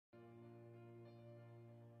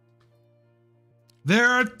There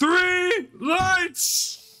are 3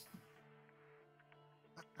 lights.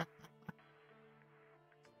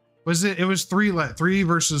 Was it? It was 3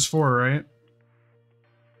 versus 4, right?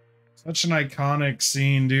 Such an iconic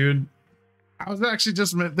scene, dude. I was actually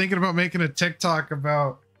just thinking about making a TikTok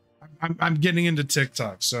about. I'm getting into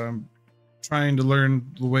TikTok, so I'm trying to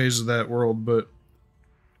learn the ways of that world. But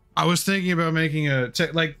I was thinking about making a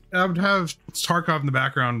like I would have Tarkov in the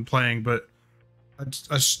background playing, but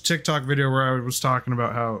a TikTok video where I was talking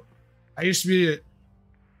about how I used to be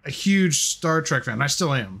a huge Star Trek fan. I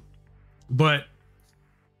still am, but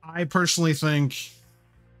I personally think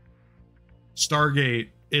Stargate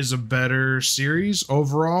is a better series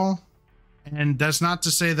overall. And that's not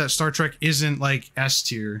to say that Star Trek isn't like S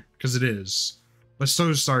tier, because it is, but so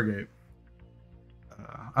is Stargate.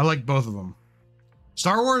 I like both of them.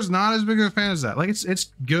 Star Wars, not as big of a fan as that. Like it's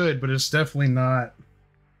good, but it's definitely not.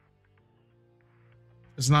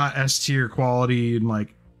 It's not S tier quality and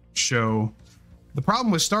like show. The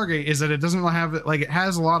problem with Stargate is that it doesn't have it. Like it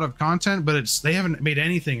has a lot of content, but they haven't made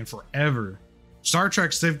anything in forever. Star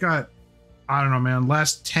Trek's, they've got, I don't know, man.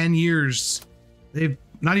 Last 10 years, they've.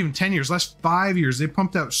 Not even 10 years, last 5 years, they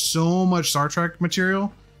pumped out so much Star Trek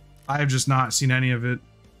material. I have just not seen any of it.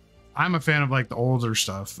 I'm a fan of like the older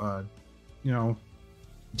stuff, you know,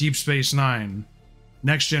 Deep Space Nine,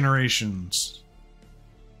 Next Generations.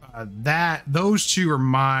 Those 2 are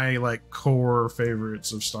my like core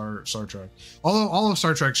favorites of Star Trek. Although all of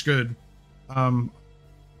Star Trek's good.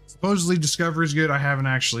 Supposedly Discovery's good. I haven't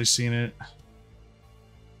actually seen it. I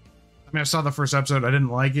mean, I saw the first episode. I didn't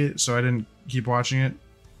like it, so I didn't keep watching it.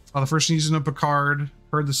 The first season of Picard,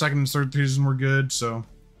 heard the second and third season were good, so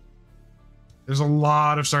there's a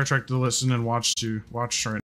lot of Star Trek to listen and watch right